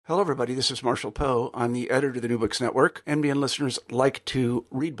Hello, everybody. This is Marshall Poe. I'm the editor of the New Books Network. NBN listeners like to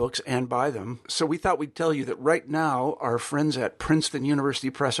read books and buy them. So we thought we'd tell you that right now, our friends at Princeton University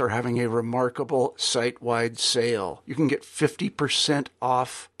Press are having a remarkable site-wide sale. You can get 50%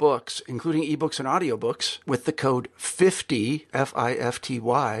 off books, including ebooks and audiobooks, with the code 50,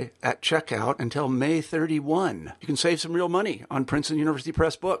 F-I-F-T-Y, at checkout until May 31. You can save some real money on Princeton University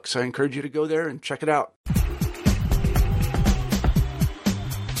Press books. I encourage you to go there and check it out.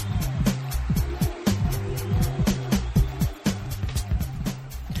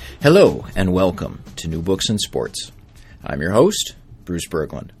 Hello and welcome to New Books and Sports. I'm your host, Bruce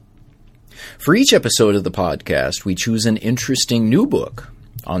Berglund. For each episode of the podcast, we choose an interesting new book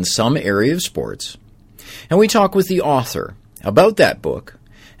on some area of sports, and we talk with the author about that book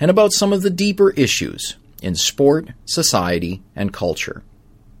and about some of the deeper issues in sport, society, and culture.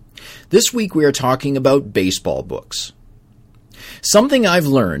 This week we are talking about baseball books. Something I've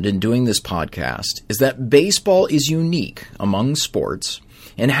learned in doing this podcast is that baseball is unique among sports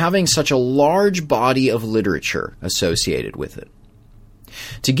and having such a large body of literature associated with it.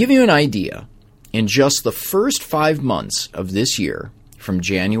 To give you an idea, in just the first 5 months of this year, from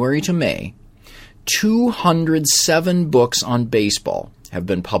January to May, 207 books on baseball have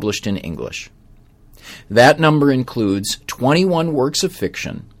been published in English. That number includes 21 works of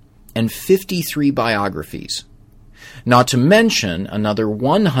fiction and 53 biographies, not to mention another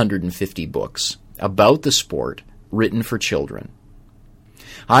 150 books about the sport written for children.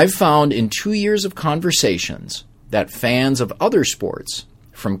 I've found in 2 years of conversations that fans of other sports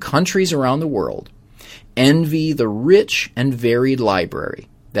from countries around the world envy the rich and varied library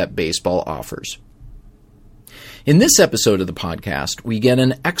that baseball offers. In this episode of the podcast, we get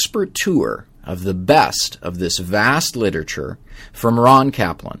an expert tour of the best of this vast literature from Ron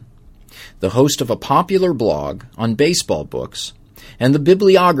Kaplan, the host of a popular blog on baseball books and the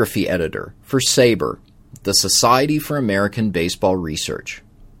bibliography editor for SABR, the Society for American Baseball Research.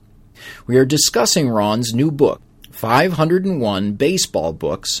 We are discussing Ron's new book, 501 Baseball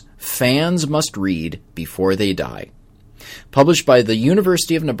Books Fans Must Read Before They Die, published by the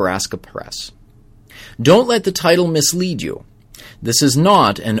University of Nebraska Press. Don't let the title mislead you. This is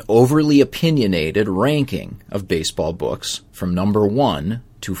not an overly opinionated ranking of baseball books from number 1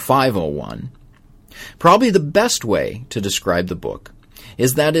 to 501. Probably the best way to describe the book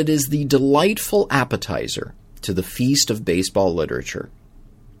is that it is the delightful appetizer to the feast of baseball literature.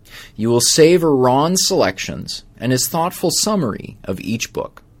 You will savor Ron's selections and his thoughtful summary of each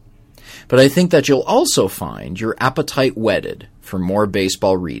book. But I think that you'll also find your appetite whetted for more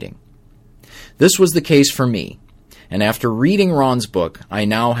baseball reading. This was the case for me, and after reading Ron's book, I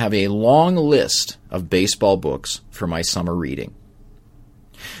now have a long list of baseball books for my summer reading.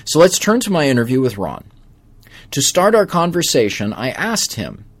 So let's turn to my interview with Ron. To start our conversation, I asked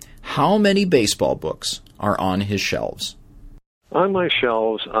him how many baseball books are on his shelves. On my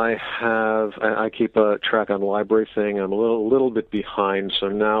shelves, I keep a track on the library thing. I'm a little bit behind, so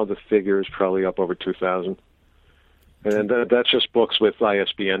now the figure is probably up over 2,000. And that's just books with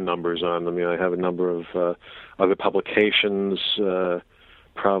ISBN numbers on them. I have a number of other publications.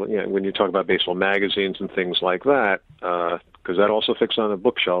 Probably, when you talk about baseball magazines and things like that, because that also fits on a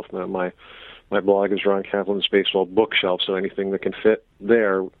bookshelf. Now, my blog is Ron Kaplan's Baseball Bookshelf, so anything that can fit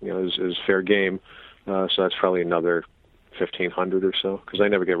there, is fair game. So that's probably another 1,500 or so, because I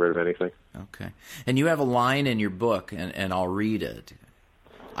never get rid of anything. Okay. And you have a line in your book, and I'll read it.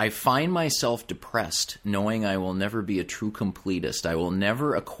 I find myself depressed, knowing I will never be a true completist. I will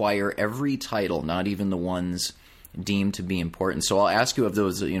never acquire every title, not even the ones deemed to be important. So I'll ask you, of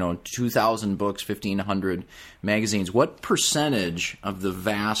those, 2,000 books, 1,500 magazines, what percentage of the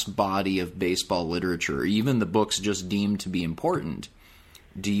vast body of baseball literature, even the books just deemed to be important,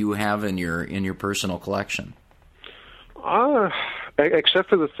 do you have in your personal collection? Except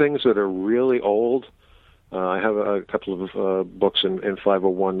for the things that are really old, I have a couple of books in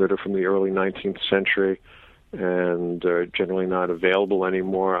 501 that are from the early 19th century and are generally not available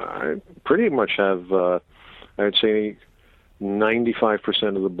anymore. I pretty much have, I'd say,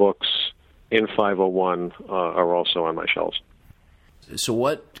 95% of the books in 501 are also on my shelves. So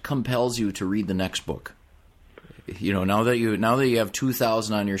what compels you to read the next book? Now that you have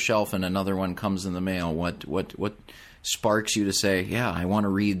 2,000 on your shelf and another one comes in the mail, what sparks you to say, yeah, I want to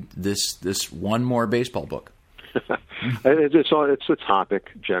read this one more baseball book? It's a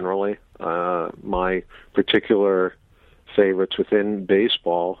topic generally. My particular favorites within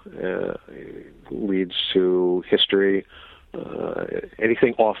baseball leads to history,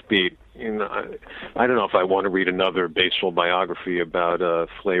 anything offbeat. I don't know if I want to read another baseball biography about a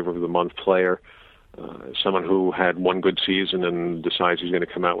flavor of the month player. someone who had one good season and decides he's going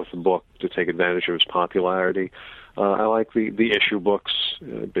to come out with a book to take advantage of his popularity. I like the issue books,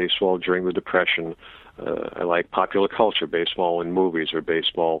 baseball during the Depression. I like popular culture, baseball in movies, or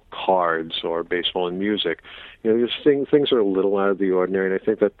baseball cards, or baseball in music. These things are a little out of the ordinary, and I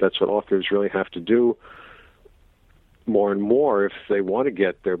think that's what authors really have to do more and more if they want to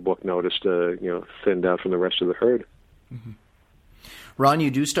get their book noticed, thinned out from the rest of the herd. Mm-hmm. Ron,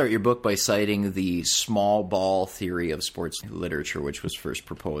 you do start your book by citing the small ball theory of sports literature, which was first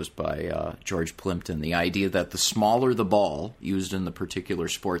proposed by George Plimpton, the idea that the smaller the ball used in the particular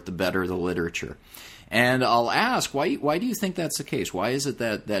sport, the better the literature. And I'll ask, why do you think that's the case? Why is it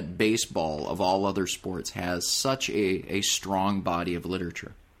that baseball, of all other sports, has such a strong body of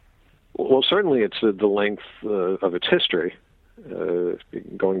literature? Well, certainly it's the length of its history.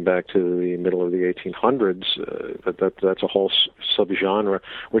 Going back to the middle of the 1800s, that's a whole subgenre,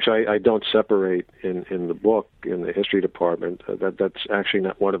 which I don't separate in the book, in the history department. That's actually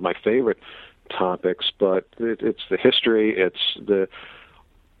not one of my favorite topics, but it's the history, it's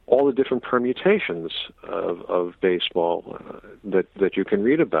all the different permutations of baseball that you can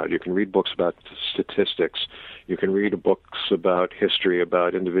read about. You can read books about statistics. You can read books about history,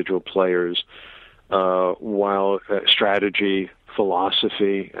 about individual players, while strategy,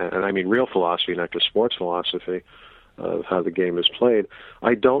 philosophy, and I mean real philosophy, not just sports philosophy, of how the game is played.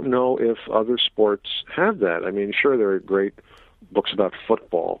 I don't know if other sports have that. I mean, sure, there are great books about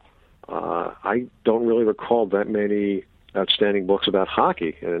football. I don't really recall that many outstanding books about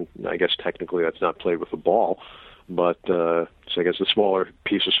hockey, and I guess technically that's not played with a ball, but so I guess a smaller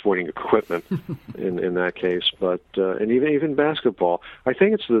piece of sporting equipment in that case. But and even basketball, I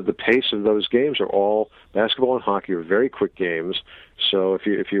think it's the pace of those games are all basketball and hockey are very quick games. So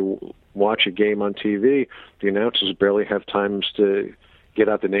if you watch a game on TV, the announcers barely have times to get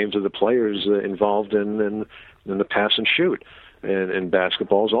out the names of the players involved in the pass and shoot. And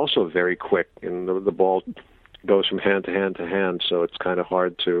basketball is also very quick, and the ball goes from hand to hand to hand, so it's kind of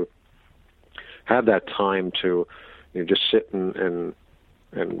hard to have that time to just sit and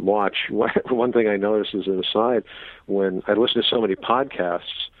watch. One thing I noticed as an aside, when I listen to so many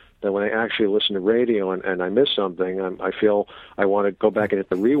podcasts, that when I actually listen to radio and I miss something, I feel I want to go back and hit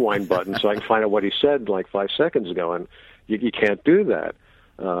the rewind button so I can find out what he said like 5 seconds ago, and you can't do that.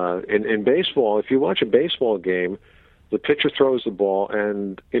 In baseball, if you watch a baseball game, the pitcher throws the ball,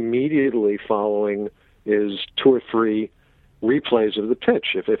 and immediately following is 2 or 3 replays of the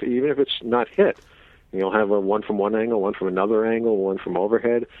pitch, even if it's not hit. You'll have one from one angle, one from another angle, one from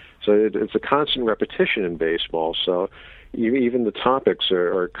overhead. So it's a constant repetition in baseball. So even the topics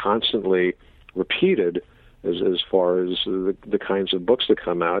are constantly repeated as far as the kinds of books that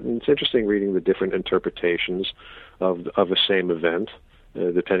come out. And it's interesting reading the different interpretations of a same event,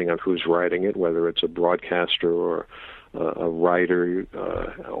 depending on who's writing it, whether it's a broadcaster or a writer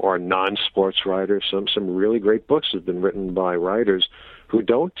or a non-sports writer. Some really great books have been written by writers who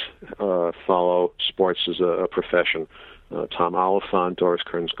don't follow sports as a profession. Tom Oliphant, Doris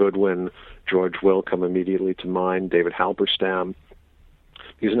Kearns Goodwin, George Will come immediately to mind, David Halberstam.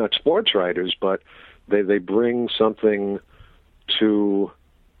 These are not sports writers, but they bring something to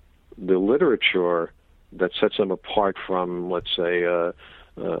the literature that sets them apart from, let's say, a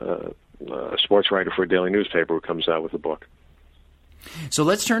sports writer for a daily newspaper who comes out with a book. So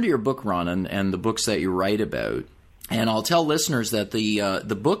let's turn to your book, Ron, and the books that you write about. And I'll tell listeners that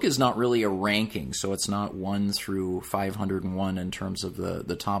the book is not really a ranking, so it's not 1 through 501 in terms of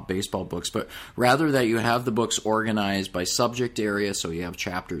the top baseball books, but rather that you have the books organized by subject area, so you have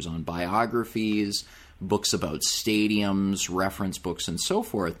chapters on biographies, books about stadiums, reference books, and so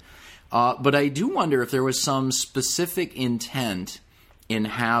forth. But I do wonder if there was some specific intent in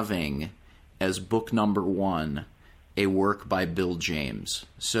having as book number 1 a work by Bill James.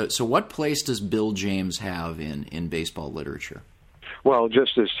 So what place does Bill James have in baseball literature? Well,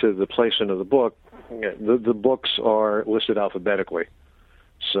 just as to the placement of the book, the books are listed alphabetically.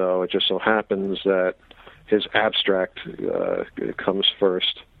 So it just so happens that his abstract comes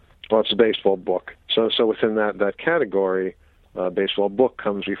first. Well, it's a baseball book. So within that category, baseball book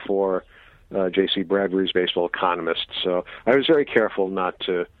comes before J.C. Bradbury's Baseball Economist. So I was very careful not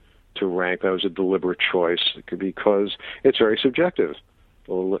to rank. That was a deliberate choice because it's very subjective.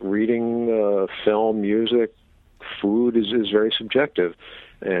 Reading film, music, food is very subjective.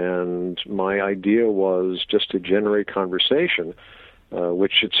 And my idea was just to generate conversation,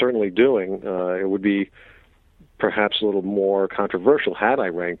 which it's certainly doing. It would be perhaps a little more controversial had I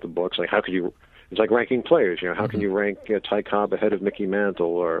ranked the books. Like, how could you? It's like ranking players. How can you rank Ty Cobb ahead of Mickey Mantle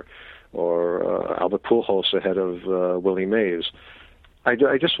or Albert Pujols ahead of Willie Mays? I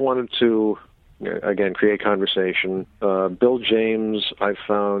just wanted to again, create conversation. Bill James, I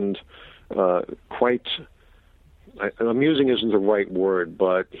found quite amusing isn't the right word,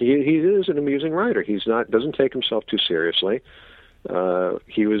 but he is an amusing writer. He's doesn't take himself too seriously.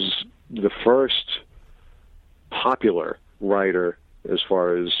 He was the first popular writer as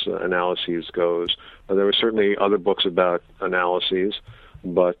far as analyses goes. There were certainly other books about analyses,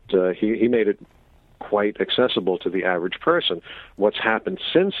 but he made it quite accessible to the average person. What's happened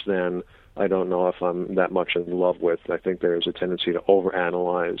since then, I don't know if I'm that much in love with. I think there is a tendency to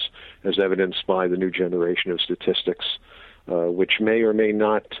overanalyze, as evidenced by the new generation of statistics, which may or may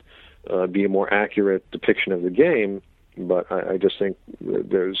not be a more accurate depiction of the game, but I just think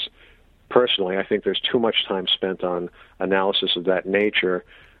I think there's too much time spent on analysis of that nature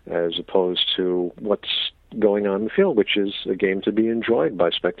as opposed to what's going on in the field, which is a game to be enjoyed by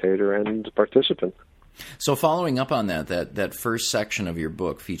spectator and participant. So following up on that first section of your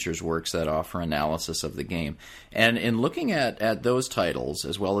book features works that offer analysis of the game. And in looking at those titles,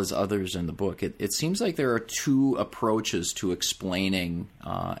 as well as others in the book, it seems like there are two approaches to explaining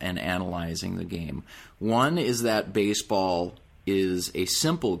and analyzing the game. One is that baseball is a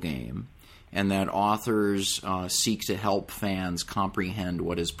simple game, and that authors seek to help fans comprehend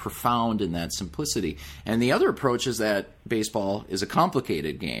what is profound in that simplicity. And the other approach is that baseball is a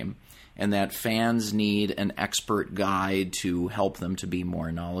complicated game, and that fans need an expert guide to help them to be more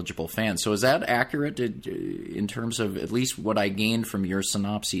knowledgeable fans. So is that accurate in terms of at least what I gained from your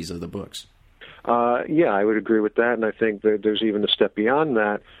synopses of the books? Yeah, I would agree with that, and I think that there's even a step beyond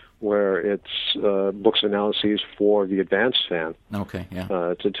that, where it's books analyses for the advanced fan. Okay,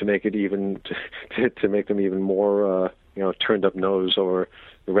 yeah. To make it even to make them even more turned up nose over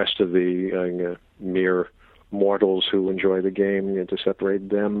the rest of the mere mortals who enjoy the game, to separate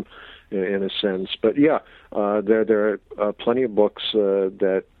them in a sense. But yeah, there are plenty of books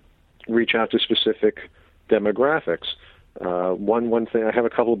that reach out to specific demographics. One thing, I have a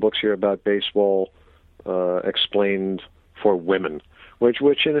couple of books here about baseball explained for women,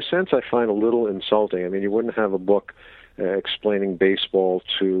 which in a sense I find a little insulting. I mean, you wouldn't have a book explaining baseball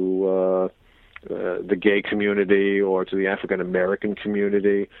to the gay community or to the African American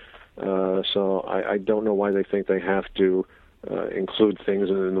community. So I don't know why they think they have to include things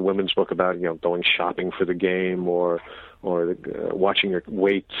in the women's book about going shopping for the game or watching your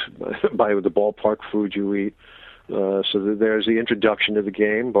weight by the ballpark food you eat. So there's the introduction to the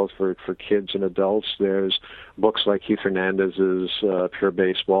game, both for kids and adults. There's books like Keith Hernandez's Pure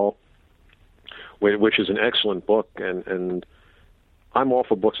Baseball, which is an excellent book, and I'm all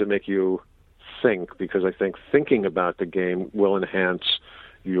for books that make you think, because I think thinking about the game will enhance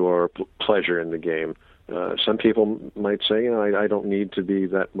your pleasure in the game. Some people might say, I don't need to be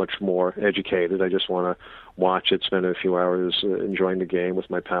that much more educated. I just want to watch it, spend a few hours enjoying the game with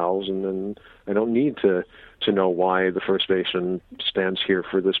my pals, and then I don't need to know why the first baseman stands here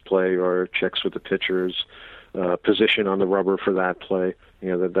for this play or checks with the pitcher's position on the rubber for that play.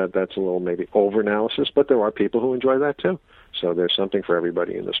 That's a little maybe over-analysis, but there are people who enjoy that too. So there's something for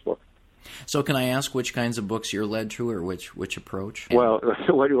everybody in this book. So can I ask which kinds of books you're led to, or which approach? Well,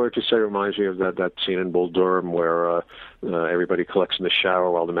 what you were to say reminds me of that scene in Bull Durham where everybody collects in the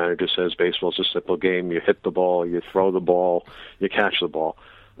shower while the manager says baseball's a simple game. You hit the ball, you throw the ball, you catch the ball.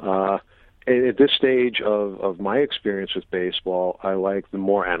 At this stage of my experience with baseball, I like the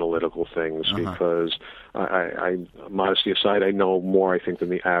more analytical things because, I modesty aside, I know more, I think, than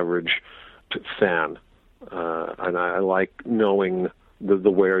the average fan. And I like knowing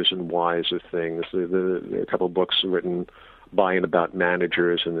the wheres and whys of things. There are a couple of books written by and about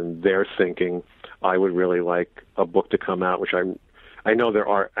managers and their thinking. I would really like a book to come out, which I know there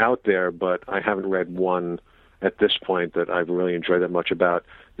are out there, but I haven't read one at this point that I've really enjoyed that much, about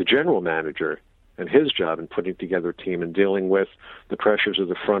the general manager and his job in putting together a team and dealing with the pressures of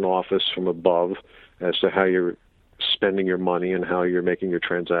the front office from above as to how you're spending your money and how you're making your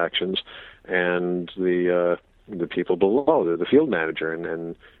transactions, and the people below, the field manager,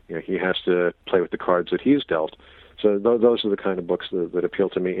 and he has to play with the cards that he's dealt. So those are the kind of books that appeal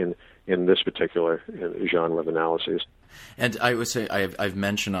to me in this particular genre of analyses. And I would say I've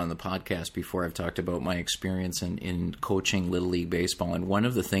mentioned on the podcast before, I've talked about my experience in coaching Little League Baseball, and one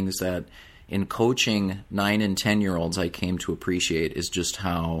of the things that in coaching 9 and 10-year-olds I came to appreciate is just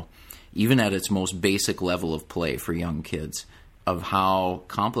how, even at its most basic level of play for young kids, of how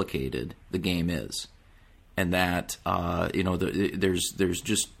complicated the game is. And that there's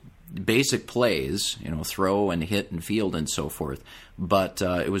just basic plays, throw and hit and field and so forth. But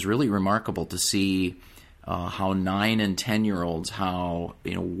it was really remarkable to see how 9 and 10-year-olds, how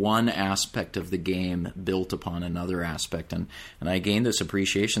one aspect of the game built upon another aspect, and I gained this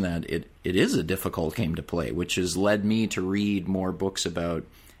appreciation that it is a difficult game to play, which has led me to read more books about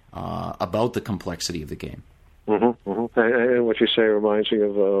the complexity of the game. Mm-hmm, mm-hmm. And what you say reminds me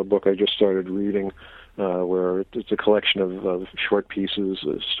of a book I just started reading, where it's a collection of short pieces,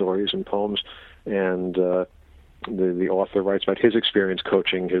 stories and poems, and the author writes about his experience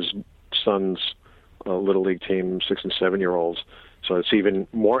coaching his son's Little League team, 6 and 7-year-olds. So it's even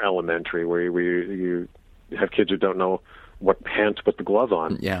more elementary, where you have kids who don't know what hand to put the glove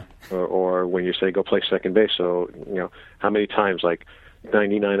on. Yeah. Or when you say go play second base, so how many times, like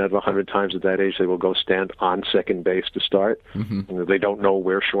 99 out of 100 times at that age, they will go stand on second base to start. Mm-hmm. They don't know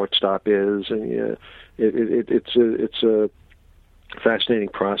where shortstop is, and it's a fascinating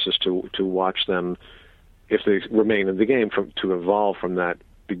process to watch them, if they remain in the game, to evolve from that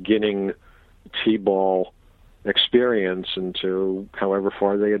beginning T-ball experience into however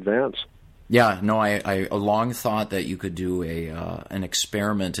far they advance. Yeah, no, I long thought that you could do an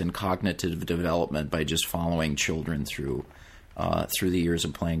experiment in cognitive development by just following children through the years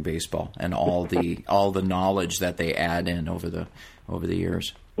of playing baseball and all the knowledge that they add in over the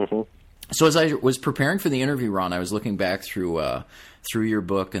years. Mm-hmm. So as I was preparing for the interview, Ron, I was looking back through your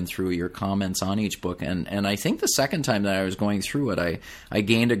book and through your comments on each book, and I think the second time that I was going through it, I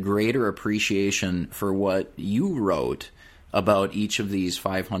gained a greater appreciation for what you wrote about each of these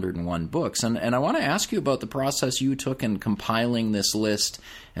 501 books. And I want to ask you about the process you took in compiling this list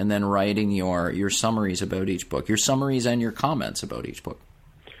and then writing your summaries about each book, your summaries and your comments about each book.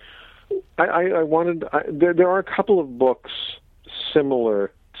 There are a couple of books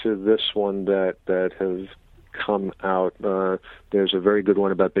similar to this one that have come out. There's a very good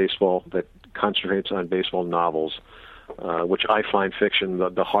one about baseball that concentrates on baseball novels, which I find fiction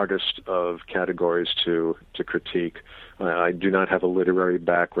the hardest of categories to critique. I do not have a literary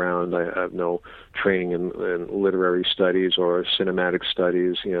background. I have no training in literary studies or cinematic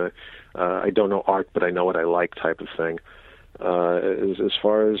studies. I don't know art, but I know what I like, type of thing. As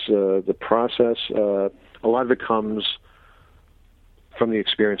far as the process, a lot of it comes from the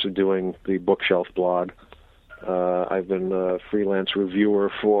experience of doing the Bookshelf blog. I've been a freelance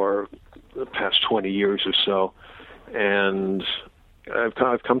reviewer for the past 20 years or so, and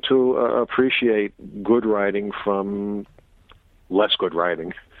I've come to appreciate good writing from less good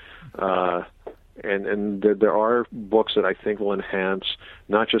writing. And there are books that I think will enhance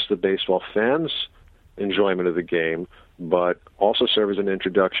not just the baseball fans' enjoyment of the game, but also serve as an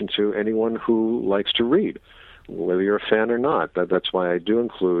introduction to anyone who likes to read, whether you're a fan or not. That's why I do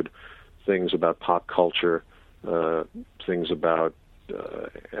include things about pop culture, things about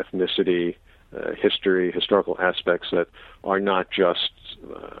ethnicity, history, historical aspects that are not just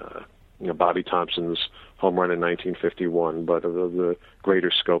Bobby Thompson's home run in 1951, but of the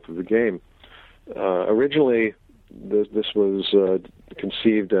greater scope of the game. Originally, this was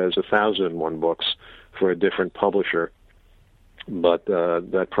conceived as 1,001 books for a different publisher, but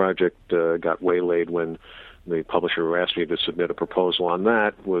that project got waylaid when the publisher who asked me to submit a proposal on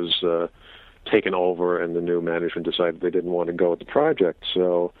that was taken over, and the new management decided they didn't want to go with the project.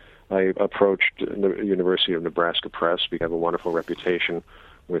 So I approached the University of Nebraska Press. We have a wonderful reputation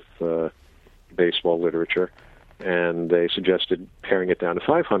with baseball literature, and they suggested paring it down to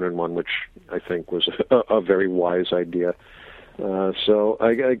 501, which I think was a very wise idea. So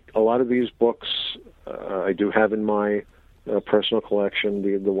a lot of these books I do have in my personal collection.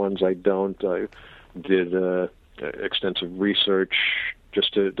 The ones I don't, I did extensive research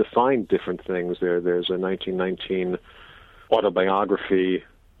just to find different things. There's a 1919 autobiography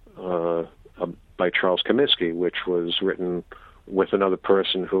by Charles Comiskey, which was written with another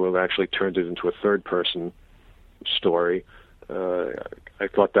person who actually turned it into a third-person story. I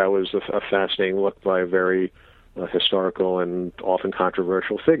thought that was a fascinating look by a very historical and often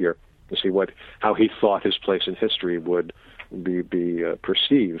controversial figure, to see how he thought his place in history would be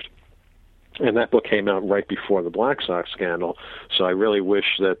perceived. And that book came out right before the Black Sox scandal, so I really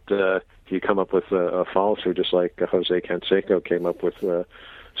wish that he'd come up with a follow-through, just like Jose Canseco came up with a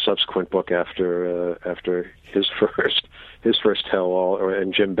subsequent book after his first tell-all,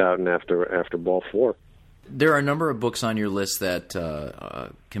 and Jim Bouton after Ball 4. There are a number of books on your list that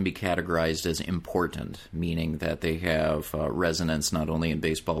can be categorized as important, meaning that they have resonance not only in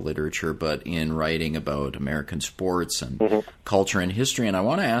baseball literature but in writing about American sports and culture and history. And I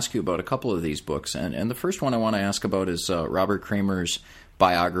want to ask you about a couple of these books. And the first one I want to ask about is Robert Kramer's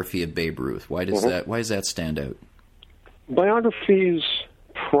biography of Babe Ruth. Why does that stand out? Biographies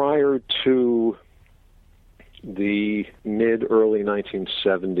prior to the mid-early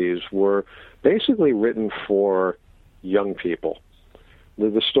 1970s were basically written for young people.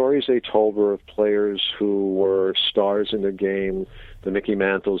 The stories they told were of players who were stars in the game, the Mickey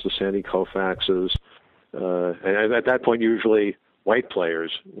Mantles, the Sandy Koufaxes, and at that point usually white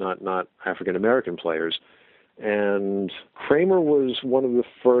players, not African-American players. And Kramer was one of the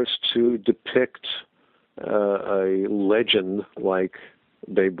first to depict a legend like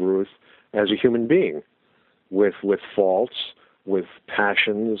Babe Ruth as a human being with faults, with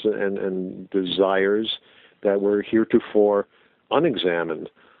passions and desires that were heretofore unexamined.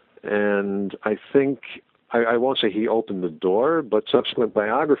 And I think, I won't say he opened the door, but subsequent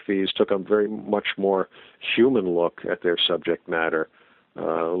biographies took a very much more human look at their subject matter.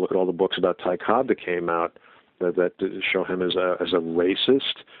 Look at all the books about Ty Cobb that came out that show him as a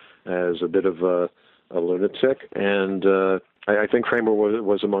racist, as a bit of a lunatic. And I think Kramer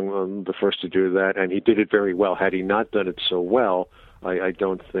was among the first to do that, and he did it very well. Had he not done it so well, I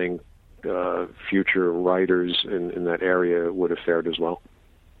don't think future writers in that area would have fared as well.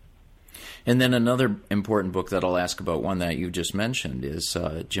 And then another important book that I'll ask about, one that you just mentioned, is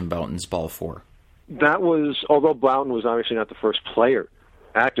Jim Bouton's Ball 4. That was, although Bouton was obviously not the first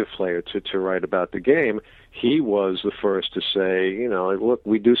active player to write about the game, he was the first to say, look,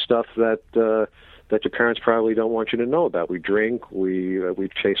 we do stuff that your parents probably don't want you to know about. We drink, we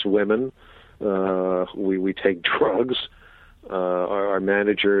chase women, we take drugs. Our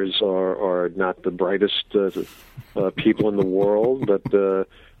managers are not the brightest people in the world, but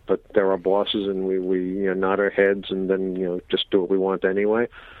they're our bosses, and we nod our heads and then just do what we want anyway.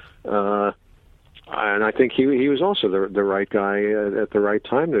 And I think he was also the right guy at the right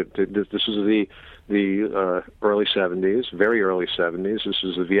time. This was the early 70s, very early 70s. This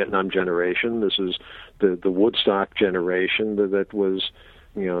is the Vietnam generation. This is the Woodstock generation that was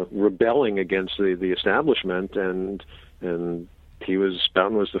rebelling against the establishment, and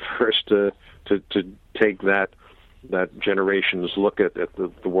Bouton was the first to take that generation's look at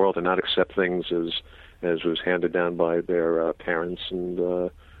the world and not accept things as was handed down by their parents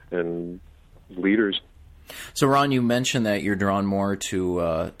and leaders. So, Ron, you mentioned that you're drawn more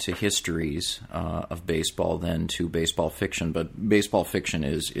to histories of baseball than to baseball fiction, but baseball fiction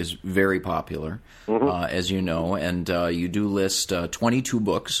is very popular, as you know, and you do list 22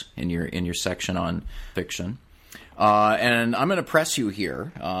 books in your section on fiction. And I'm going to press you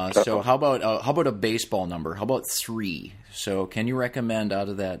here. So, how about a baseball number? How about 3? So, can you recommend out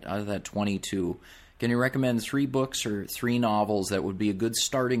of that 22? Can you recommend 3 books or 3 novels that would be a good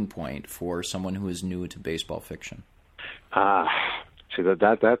starting point for someone who is new to baseball fiction? See,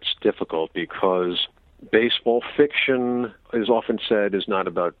 that's difficult because baseball fiction is often said is not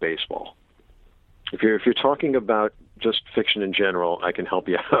about baseball. If you're talking about just fiction in general, I can help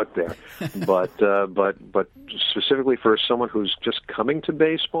you out there. But specifically for someone who's just coming to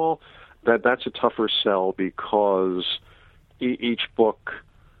baseball, that's a tougher sell because each book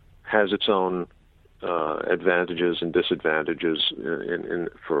has its own advantages and disadvantages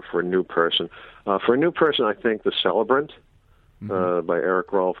for a new person. For a new person, I think The Celebrant by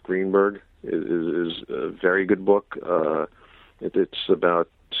Eric Rolf Greenberg is a very good book. It's about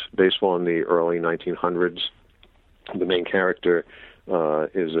baseball in the early 1900s. The main character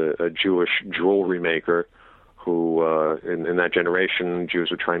is a Jewish jewelry maker who, in that generation,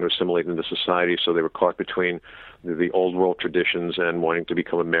 Jews were trying to assimilate into society, so they were caught between the old world traditions and wanting to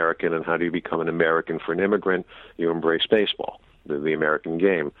become American. And how do you become an American for an immigrant? You embrace baseball, the American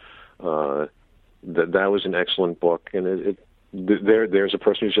game. That was an excellent book, and there's a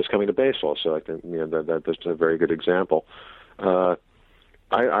person who's just coming to baseball, so I think that's a very good example.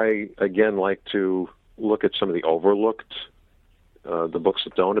 I again like to look at some of the overlooked, the books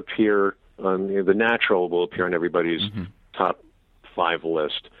that don't appear on The Natural will appear on everybody's top 5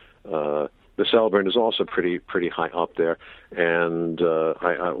 list. The Celebrant is also pretty high up there, and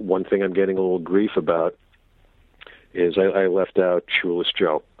one thing I'm getting a little grief about is I left out Shoeless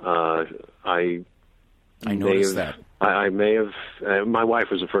Joe. I noticed that. I may have. My wife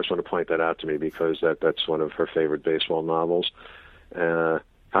was the first one to point that out to me because that's one of her favorite baseball novels.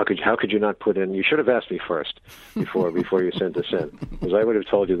 How could you not put in? You should have asked me first before you sent this in, because I would have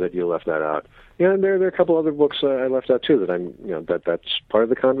told you that you left that out. And there are a couple other books I left out too that that's part of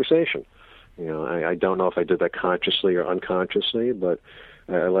the conversation. I don't know if I did that consciously or unconsciously, but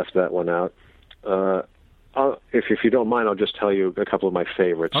I left that one out. If you don't mind, I'll just tell you a couple of my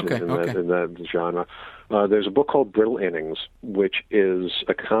favorites in that genre. There's a book called Brittle Innings, which is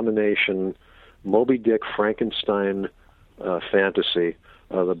a combination Moby Dick, Frankenstein fantasy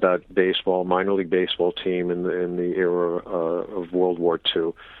about baseball, minor league baseball team in the era of World War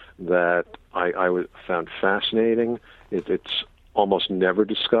II. that I found fascinating. It's almost never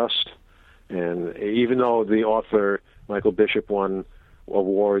discussed, and even though the author Michael Bishop won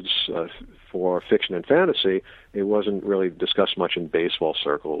awards for fiction and fantasy, it wasn't really discussed much in baseball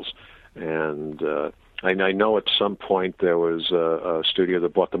circles. And I know at some point there was a studio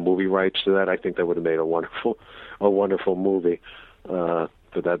that bought the movie rights to that. I think that would have made a wonderful movie, but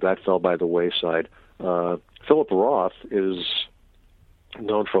that fell by the wayside. Philip Roth is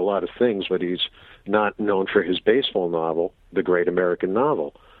known for a lot of things, but he's not known for his baseball novel, The Great American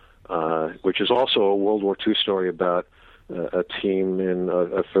Novel, which is also a World War II story about a team in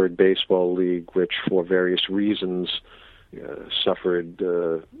a third baseball league which, for various reasons, suffered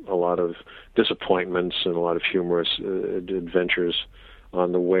a lot of disappointments and a lot of humorous adventures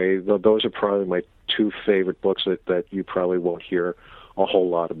on the way. Those are probably my two favorite books that you probably won't hear a whole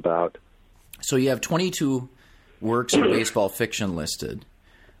lot about. So you have 22 works of baseball fiction listed,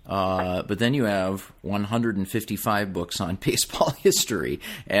 but then you have 155 books on baseball history,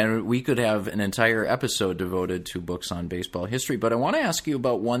 and we could have an entire episode devoted to books on baseball history. But I want to ask you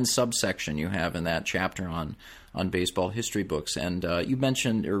about one subsection you have in that chapter on baseball history books, and you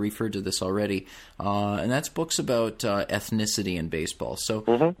mentioned or referred to this already, and that's books about ethnicity in baseball.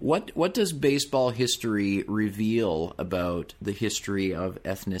 So what does baseball history reveal about the history of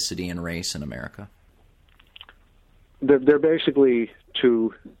ethnicity and race in America? There are basically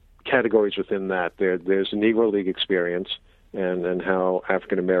two categories within that. There's the Negro League experience and how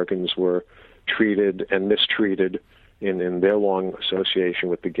African Americans were treated and mistreated in their long association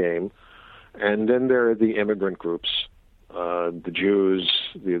with the game. And then there are the immigrant groups, the Jews,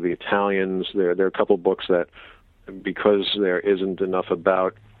 the Italians. There are a couple of books that, because there isn't enough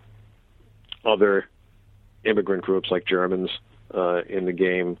about other immigrant groups like Germans in the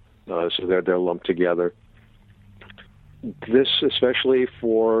game, so they're lumped together. This, especially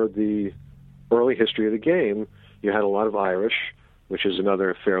for the early history of the game, you had a lot of Irish, which is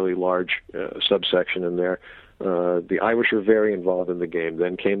another fairly large subsection in there. The Irish were very involved in the game.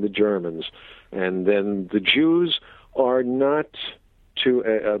 Then came the Germans. And then the Jews are not, to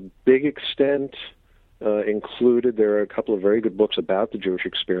a big extent, included. There are a couple of very good books about the Jewish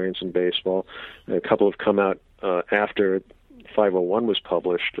experience in baseball. A couple have come out after 501 was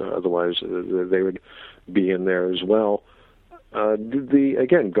published. Otherwise, they would be in there as well.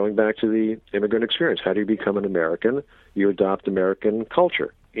 Again, going back to the immigrant experience, how do you become an American? You adopt American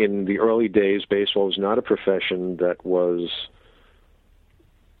culture. In the early days, baseball was not a profession that was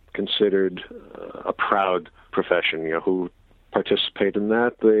considered a proud profession. Who participated in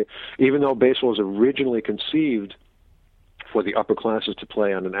that? Even though baseball was originally conceived for the upper classes to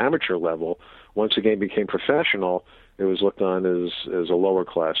play on an amateur level, once the game became professional, it was looked on as a lower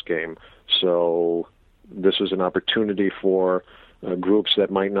class game. So this was an opportunity for groups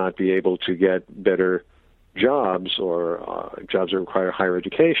that might not be able to get better jobs or jobs that require higher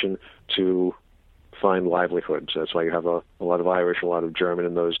education to find livelihoods. That's why you have a lot of Irish, a lot of German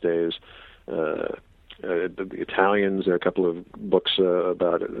in those days. The Italians, there are a couple of books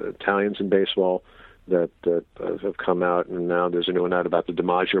about Italians in baseball that have come out, and now there's a new one out about the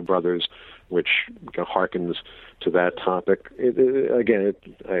DiMaggio brothers, which harkens to that topic.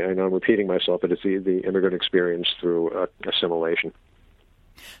 I know I'm repeating myself, but it's the immigrant experience through assimilation.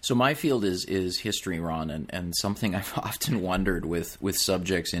 So my field is history, Ron, and something I've often wondered with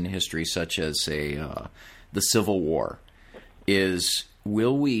subjects in history, such as, say, the Civil War, is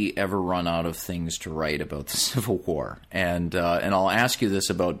will we ever run out of things to write about the Civil War? And I'll ask you this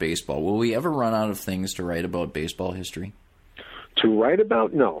about baseball. Will we ever run out of things to write about baseball history? To write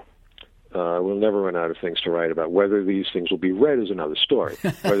about? No. We'll never run out of things to write about. Whether these things will be read is another story.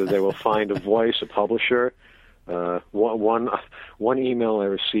 Whether they will find a voice, a publisher. One email I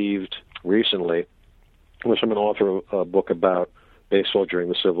received recently was from an author of a book about baseball during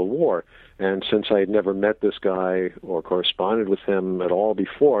the Civil War. And since I had never met this guy or corresponded with him at all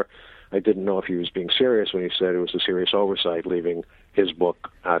before, I didn't know if he was being serious when he said it was a serious oversight leaving his book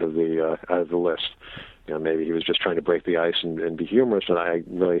out of the list. Maybe he was just trying to break the ice and be humorous, and I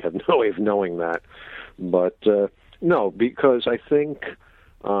really have no way of knowing that. But no, because I think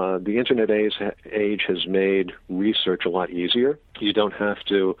the Internet age has made research a lot easier. You don't have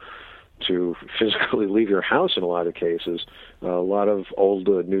to physically leave your house in a lot of cases. A lot of old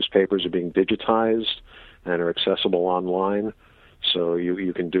newspapers are being digitized and are accessible online. So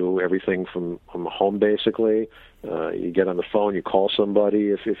you can do everything from home, basically. You get on the phone, you call somebody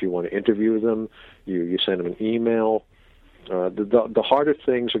if you want to interview them. You send them an email. The harder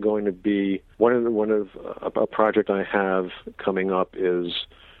things are going to be one of a project I have coming up is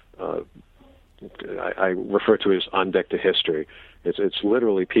I refer to it as On Deck to History, It's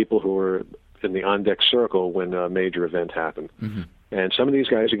literally people who are in the on-deck circle when a major event happened. Mm-hmm. And some of these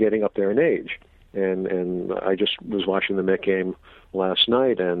guys are getting up there in age. And I just was watching the Met game last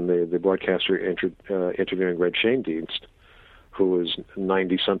night, and the broadcaster interviewing Red Schoendienst, who was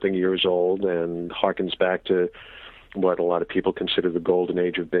 90-something years old and harkens back to what a lot of people consider the golden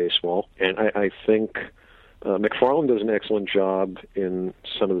age of baseball. And I think McFarland does an excellent job in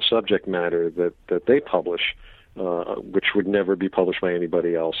some of the subject matter that they publish, which would never be published by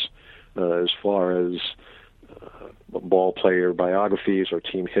anybody else, as far as ball player biographies or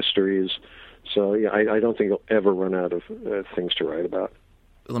team histories. So, yeah, I don't think you'll ever run out of things to write about.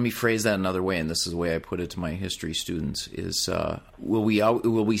 Let me phrase that another way, and this is the way I put it to my history students, is will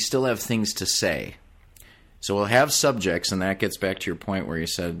we still have things to say? So we'll have subjects, and that gets back to your point where you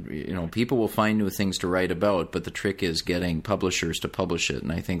said, people will find new things to write about, but the trick is getting publishers to publish it.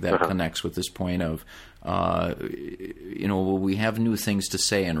 And I think that connects with this point of, will we have new things to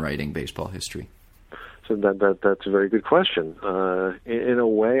say in writing baseball history? So that's a very good question. In a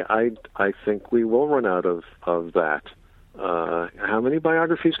way, I think we will run out of that. How many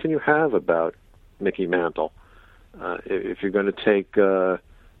biographies can you have about Mickey Mantle? If you're going to take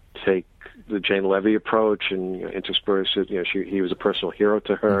the Jane Levy approach and intersperse it, he was a personal hero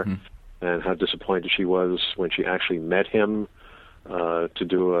to her, and how disappointed she was when she actually met him to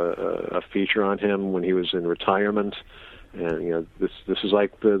do a feature on him when he was in retirement. And this is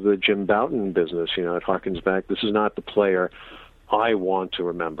like the Jim Bouton business. It harkens back. This is not the player I want to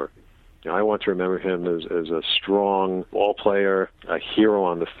remember. I want to remember him as a strong ball player, a hero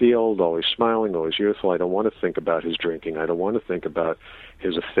on the field, always smiling, always youthful. I don't want to think about his drinking. I don't want to think about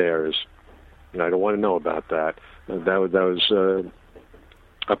his affairs. I don't want to know about that. That was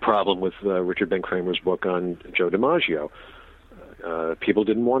a problem with Richard Ben Kramer's book on Joe DiMaggio. People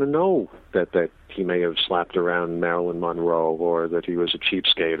didn't want to know that he may have slapped around Marilyn Monroe, or that he was a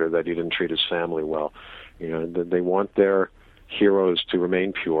cheapskate, or that he didn't treat his family well. They want their heroes to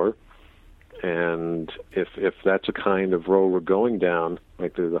remain pure. And if that's a kind of road we're going down,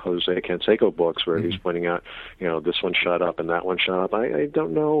 like the Jose Canseco books, where he's pointing out, this one shot up and that one shot up, I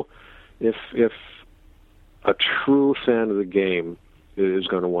don't know if a true fan of the game is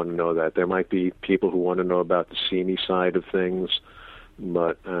going to want to know that. There might be people who want to know about the seamy side of things,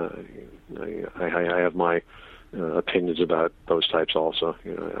 but I have my opinions about those types also.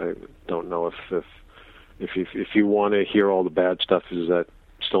 I don't know if you want to hear all the bad stuff, is that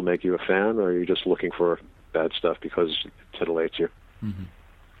still make you a fan, or are you just looking for bad stuff because it titillates you? Mm-hmm.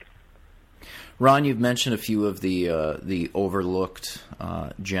 Ron, you've mentioned a few of the overlooked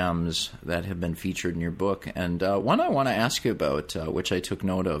gems that have been featured in your book, and one I want to ask you about, which I took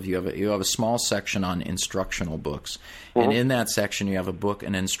note of. You have a small section on instructional books, and in that section you have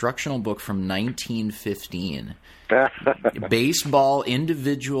an instructional book from 1915. Baseball,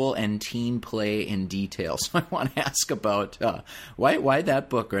 individual and team play in detail. So I want to ask about why that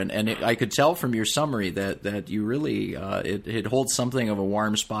book, and I could tell from your summary that you really it holds something of a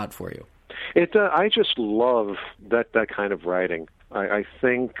warm spot for you. I just love that kind of writing. I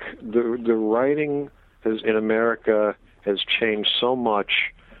think the writing in America has changed so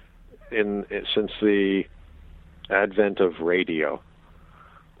much since the advent of radio.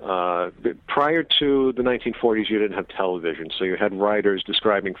 Prior to the 1940s, you didn't have television, so you had writers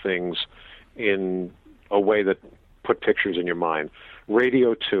describing things in a way that put pictures in your mind.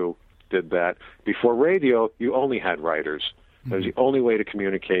 Radio, too, did that. Before radio, you only had writers. That was the only way to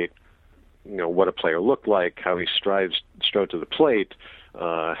communicate, what a player looked like, how he strode to the plate,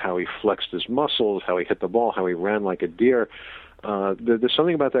 how he flexed his muscles, how he hit the ball, how he ran like a deer. There's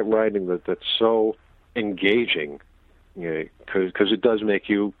something about that writing that's so engaging, because it does make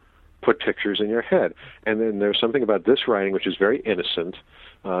you put pictures in your head. And then there's something about this writing which is very innocent.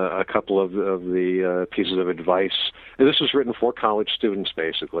 A couple of the pieces of advice, and this was written for college students,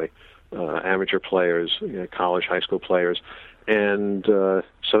 basically, amateur players, college, high school players. And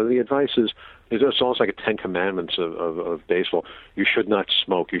some of the advice is it's almost like a 10 commandments of baseball. You should not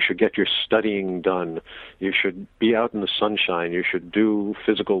smoke. You should get your studying done. You should be out in the sunshine. You should do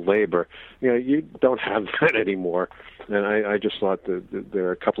physical labor. You don't have that anymore. And I just thought that there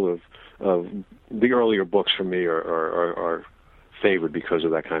are a couple of the earlier books for me are favored because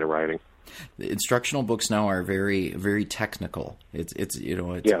of that kind of writing. The instructional books now are very, very technical. It's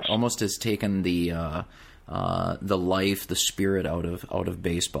yes. Almost has taken the life, the spirit out of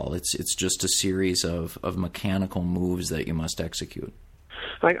baseball. It's just a series of mechanical moves that you must execute.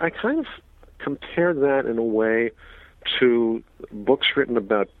 I kind of compare that in a way to books written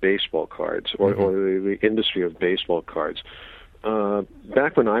about baseball cards or the industry of baseball cards.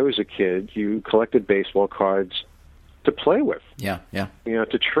 Back when I was a kid, you collected baseball cards to play with. Yeah.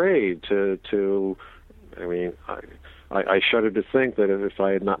 To trade, to. I mean, I shudder to think that if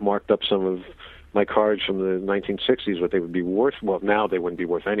I had not marked up some of my cards from the 1960s, what they would be worth. Well, now they wouldn't be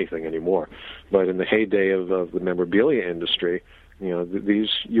worth anything anymore. But in the heyday of the memorabilia industry, these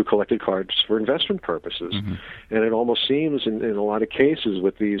you collected cards for investment purposes. Mm-hmm. And it almost seems in a lot of cases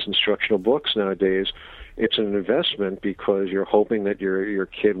with these instructional books nowadays, it's an investment because you're hoping that your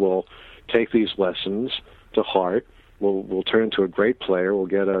kid will take these lessons to heart, will turn into a great player, will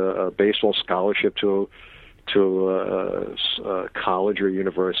get a baseball scholarship to a college or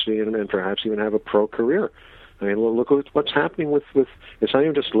university, and perhaps even have a pro career. I mean, look at what's happening with it's not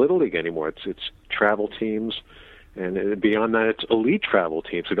even just Little League anymore. It's travel teams, and beyond that, it's elite travel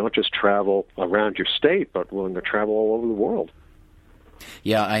teams who don't just travel around your state, but willing to travel all over the world.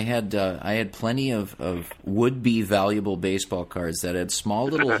 Yeah, I had plenty of would-be valuable baseball cards that had small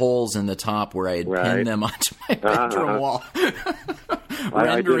little holes in the top where I had pinned them onto my bedroom wall,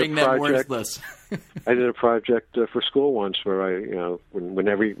 rendering them worthless. I did a project for school once where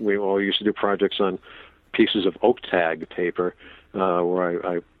we all used to do projects on pieces of oak tag paper,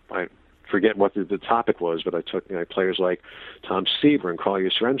 where I forget what the topic was, but I took players like Tom Seaver and Carl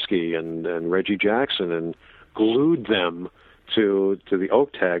Yastrzemski and Reggie Jackson and glued them to the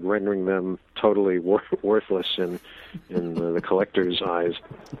oak tag, rendering them totally worthless in the collector's eyes.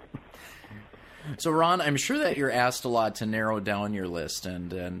 So, Ron, I'm sure that you're asked a lot to narrow down your list,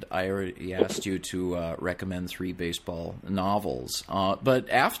 and I already asked you to recommend 3 baseball novels. But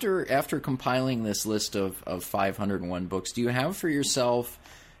after compiling this list of 501 books, do you have for yourself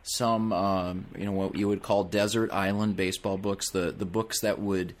some, what you would call desert island baseball books, the books that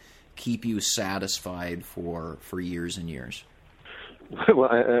would keep you satisfied for years and years?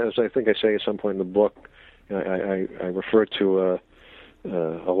 Well, as I think I say at some point in the book, I refer to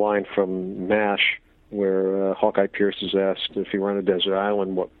a line from MASH where Hawkeye Pierce is asked if he were on a desert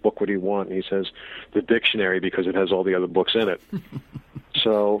island, what book would he want? And he says, the dictionary, because it has all the other books in it.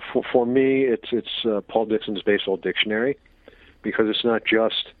 So for me, it's Paul Dixon's Baseball Dictionary, because it's not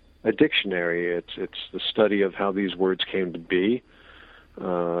just a dictionary. It's the study of how these words came to be. There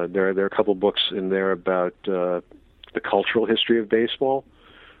are a couple books in there about the cultural history of baseball,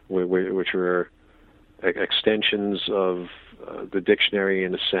 which are extensions of the dictionary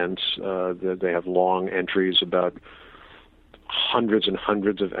in a sense. They have long entries about hundreds and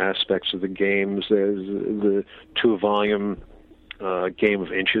hundreds of aspects of the games. There's the 2-volume Game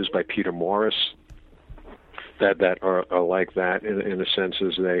of Inches by Peter Morris that are like that in a sense,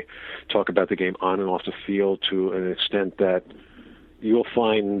 as they talk about the game on and off the field to an extent that you'll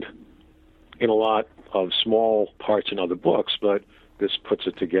find in a lot of small parts in other books, but this puts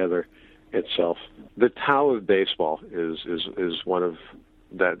it together itself. The Tao of Baseball is one of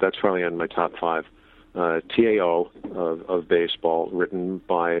that. That's probably on my top 5. Tao of Baseball, written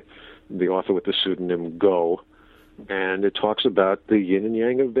by the author with the pseudonym Go, and it talks about the yin and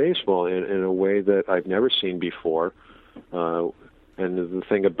yang of baseball in a way that I've never seen before. And the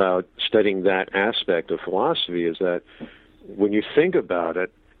thing about studying that aspect of philosophy is that when you think about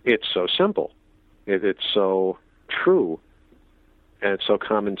it, it's so simple. It's so true, and it's so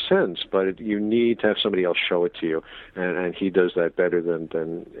common sense, but you need to have somebody else show it to you, and he does that better than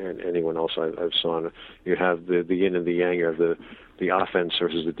anyone else I've seen. You have the yin and the yang. You have the offense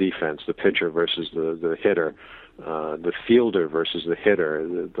versus the defense, the pitcher versus the hitter, the fielder versus the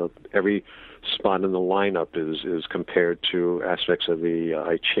hitter. Every spot in the lineup is compared to aspects of the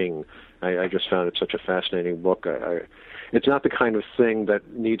I Ching. I just found it such a fascinating book. It's not the kind of thing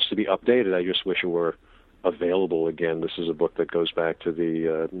that needs to be updated. I just wish it were available again. This is a book that goes back to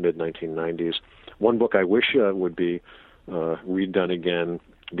the mid-1990s. One book I wish would be redone again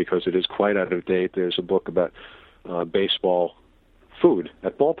because it is quite out of date. There's a book about baseball food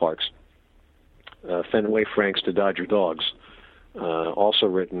at ballparks. Fenway Franks to Dodger Dogs. Also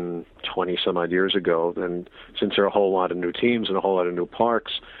written 20-some-odd years ago. And since there are a whole lot of new teams and a whole lot of new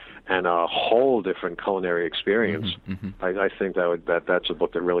parks, and a whole different culinary experience, I think that's a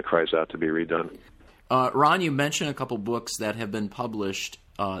book that really cries out to be redone. Ron, you mentioned a couple books that have been published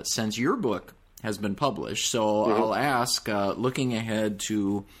since your book has been published. So I'll ask, looking ahead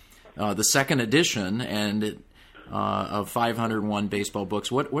to the second edition and of 501 baseball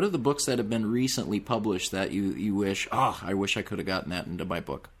books, what are the books that have been recently published that you wish, I wish I could have gotten that into my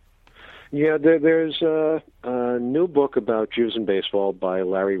book? Yeah, there's a new book about Jews in baseball by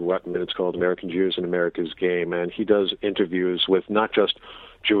Larry Ruttman. It's called American Jews in America's Game, and he does interviews with not just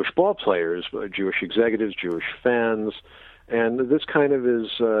Jewish ball players, but Jewish executives, Jewish fans, and this kind of is,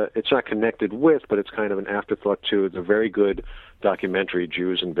 it's not connected with, but it's kind of an afterthought to the very good documentary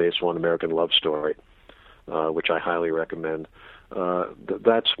Jews in Baseball, An American Love Story. which I highly recommend.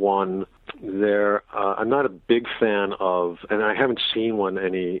 That's one. I'm not a big fan of, and I haven't seen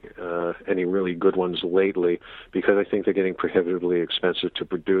any really good ones lately because I think they're getting prohibitively expensive to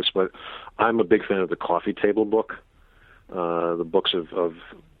produce. But I'm a big fan of the coffee table book, the books of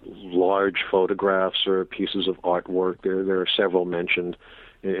large photographs or pieces of artwork. There are several mentioned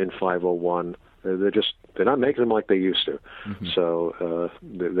in 501. They're not making them like they used to. Mm-hmm. So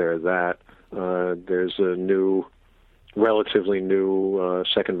there's that. There's a relatively new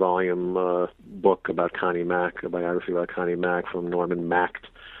second volume book about Connie Mack, a biography about Connie Mack from Norman Macht,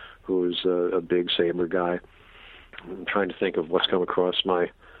 who's a big Sabre guy. I'm trying to think of what's come across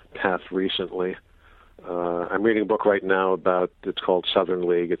my path recently. I'm reading a book right now it's called Southern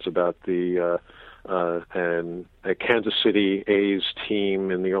League. It's about a Kansas City A's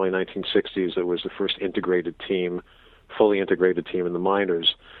team in the early 1960s that was the first fully integrated team in the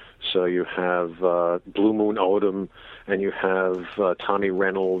minors. So you have Blue Moon Odom, and you have Tommy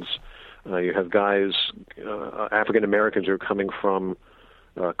Reynolds. You have guys, African Americans, who are coming from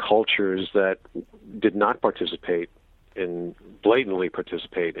cultures that did not blatantly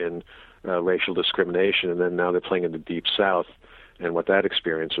participate in racial discrimination, and then now they're playing in the Deep South, and what that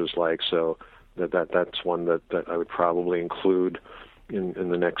experience was like. So that's one that I would probably include in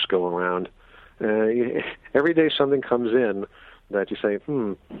the next go around. Every day something comes in that you say,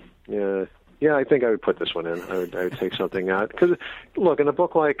 yeah, I think I would put this one in. I would take something out. Because, look, in a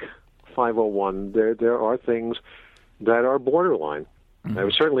book like 501, there are things that are borderline. Mm-hmm. I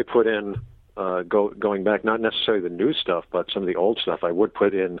would certainly put in, going back, not necessarily the new stuff, but some of the old stuff. I would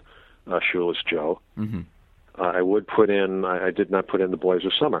put in Shoeless Joe. Mm-hmm. I did not put in The Boys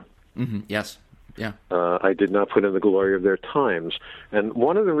of Summer. Mm-hmm. Yes. Yeah. I did not put in The Glory of Their Times. And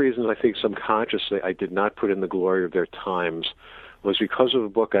one of the reasons I think subconsciously I did not put in The Glory of Their Times was because of a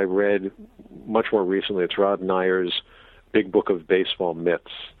book I read much more recently. It's Rob Neyer's Big Book of Baseball Myths,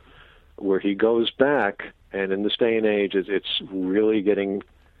 where he goes back, and in this day and age, it's really getting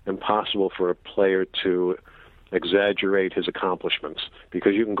impossible for a player to exaggerate his accomplishments,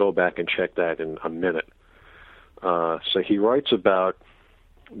 because you can go back and check that in a minute. So he writes about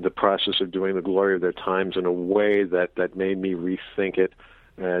the process of doing The Glory of Their Times in a way that made me rethink it,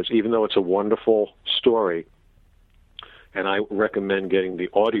 as even though it's a wonderful story, and I recommend getting the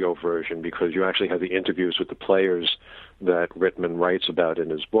audio version because you actually have the interviews with the players that Rittman writes about in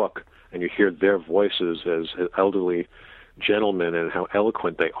his book, and you hear their voices as elderly gentlemen and how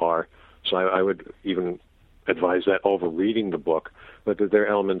eloquent they are. So I would even advise that over reading the book. But there are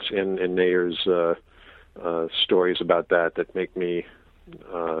elements in Neyer's stories about that make me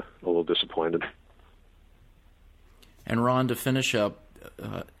a little disappointed. And Ron, to finish up,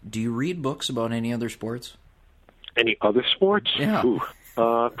 do you read books about any other sports? Any other sports? Yeah.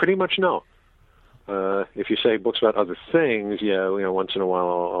 Pretty much no. If you say books about other things, yeah, once in a while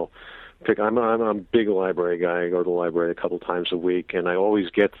I'll pick. I'm a big library guy. I go to the library a couple times a week, and I always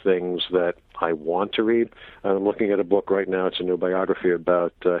get things that I want to read. I'm looking at a book right now. It's a new biography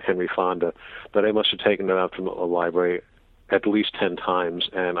about Henry Fonda that I must have taken it out from a library at least 10 times,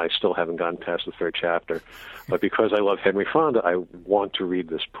 and I still haven't gotten past the third chapter. But because I love Henry Fonda, I want to read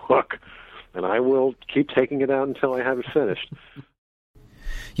this book, and I will keep taking it out until I have it finished.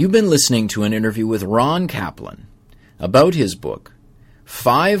 You've been listening to an interview with Ron Kaplan about his book,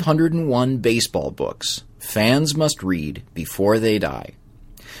 501 Baseball Books Fans Must Read Before They Die,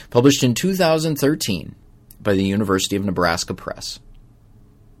 published in 2013 by the University of Nebraska Press.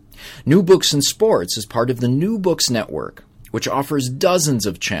 New Books in Sports is part of the New Books Network, which offers dozens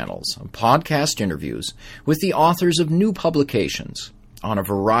of channels of podcast interviews with the authors of new publications on a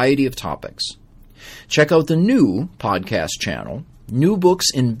variety of topics. Check out the new podcast channel, New Books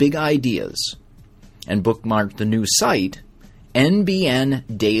in Big Ideas, and bookmark the new site,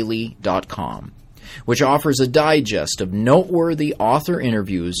 nbndaily.com, which offers a digest of noteworthy author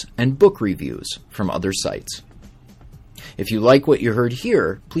interviews and book reviews from other sites. If you like what you heard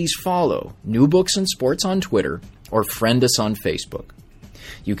here, please follow New Books in Sports on Twitter or friend us on Facebook.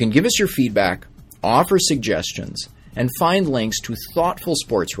 You can give us your feedback, offer suggestions, and find links to thoughtful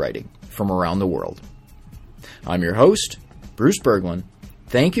sports writing from around the world. I'm your host, Bruce Berglund.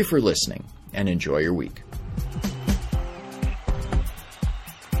 Thank you for listening, and enjoy your week.